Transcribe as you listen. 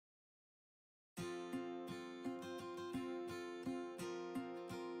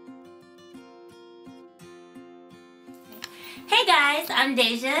Hey guys, I'm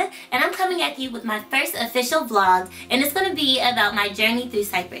Deja, and I'm coming at you with my first official vlog, and it's going to be about my journey through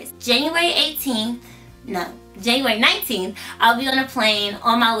Cyprus. January 19th, I'll be on a plane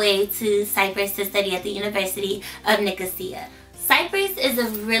on my way to Cyprus to study at the University of Nicosia. Cyprus is a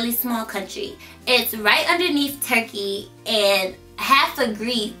really small country. It's right underneath Turkey, and half of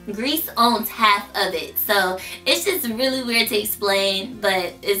Greece owns half of it. So it's just really weird to explain,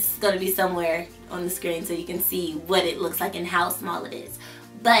 but it's going to be somewhere on the screen so you can see what it looks like and how small it is.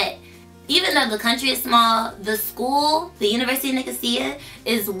 But even though the country is small, the school, the University of Nicosia,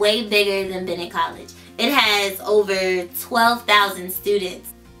 is way bigger than Bennett College. It has over 12,000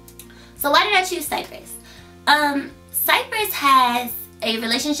 students. So why did I choose Cyprus? Cyprus has a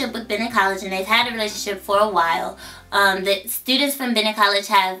relationship with Bennett College, and they've had a relationship for a while. The students from Bennett College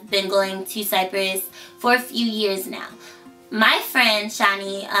have been going to Cyprus for a few years now. My friend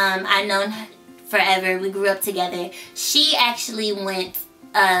Shani, I've known her forever. We grew up together. She actually went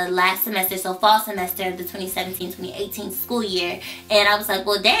last semester, so fall semester of the 2017-2018 school year, and I was like,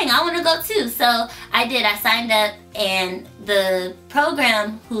 well dang, I want to go too. So I did. I signed up, and the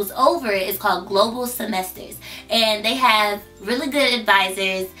program who's over it is called Global Semesters, and they have really good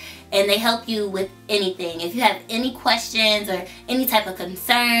advisors, and they help you with anything. If you have any questions or any type of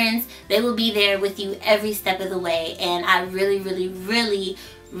concerns, they will be there with you every step of the way. And I really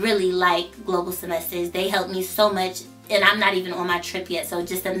like Global Semesters. They help me so much, and I'm not even on my trip yet, so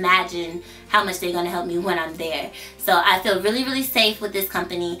just imagine how much they're going to help me when I'm there. So I feel really safe with this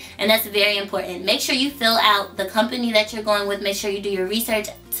company, and that's very important. Make sure you fill out the company that you're going with. Make sure you do your research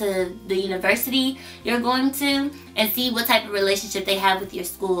to the university you're going to, and see what type of relationship they have with your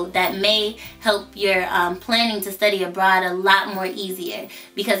school. That may help your planning to study abroad a lot more easier,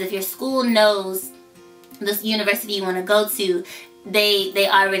 because if your school knows this university you want to go to, they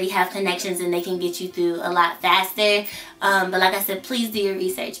already have connections and they can get you through a lot faster. But like I said, please do your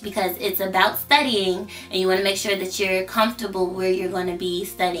research, because it's about studying, and you want to make sure that you're comfortable where you're going to be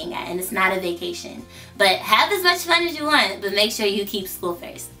studying at, and it's not a vacation. But have as much fun as you want, but make sure you keep school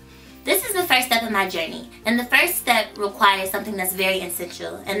first. This is the first step in my journey, and the first step requires something that's very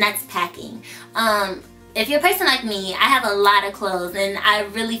essential, and that's packing. If you're a person like me, I have a lot of clothes, and I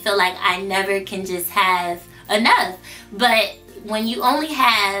really feel like I never can just have enough. But when you're only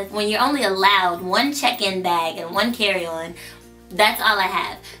allowed one check-in bag and one carry-on, that's all I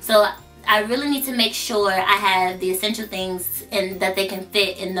have. So I really need to make sure I have the essential things and that they can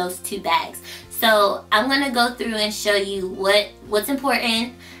fit in those two bags. So I'm going to go through and show you what's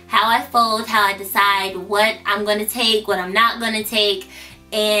important, how I fold, how I decide what I'm going to take, what I'm not going to take,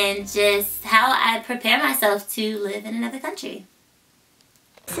 and just how I prepare myself to live in another country.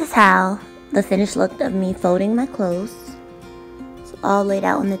 This is how the finished look of me folding my clothes. All laid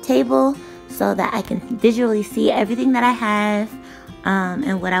out on the table so that I can visually see everything that I have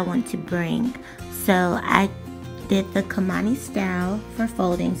and what I want to bring. So I did the Kamani style for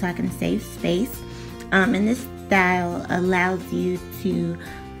folding so I can save space. And this style allows you to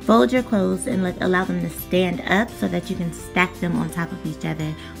fold your clothes and allow them to stand up so that you can stack them on top of each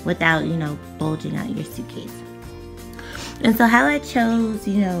other without, bulging out your suitcase. And so how I chose,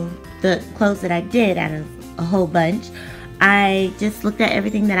 the clothes that I did out of a whole bunch, I just looked at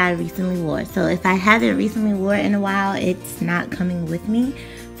everything that I recently wore. So if I haven't recently worn in a while, it's not coming with me.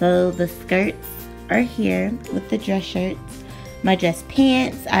 So the skirts are here with the dress shirts. My dress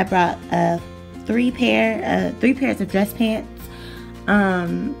pants, I brought three pairs of dress pants,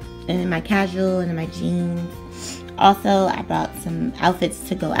 and then my casual and then my jeans. Also, I brought some outfits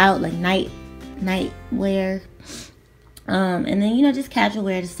to go out, like night wear, and then just casual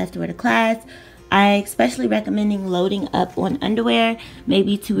wear, just stuff to wear to class. I especially recommending loading up on underwear,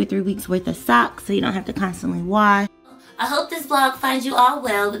 maybe 2 or 3 weeks worth of socks so you don't have to constantly wash. I hope this vlog finds you all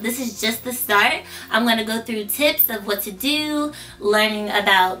well, but this is just the start. I'm going to go through tips of what to do, learning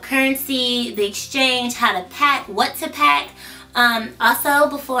about currency, the exchange, how to pack, what to pack. Also,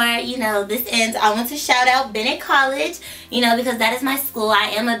 before this ends, I want to shout out Bennett College, because that is my school. I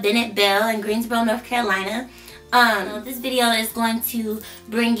am a Bennett Belle in Greensboro, North Carolina. This video is going to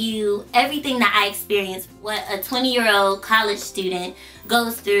bring you everything that I experienced, what a 20-year-old college student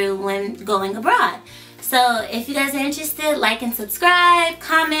goes through when going abroad. So if you guys are interested, like and subscribe,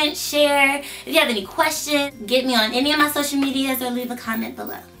 comment, share. If you have any questions, get me on any of my social medias or leave a comment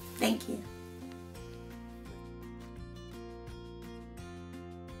below. Thank you.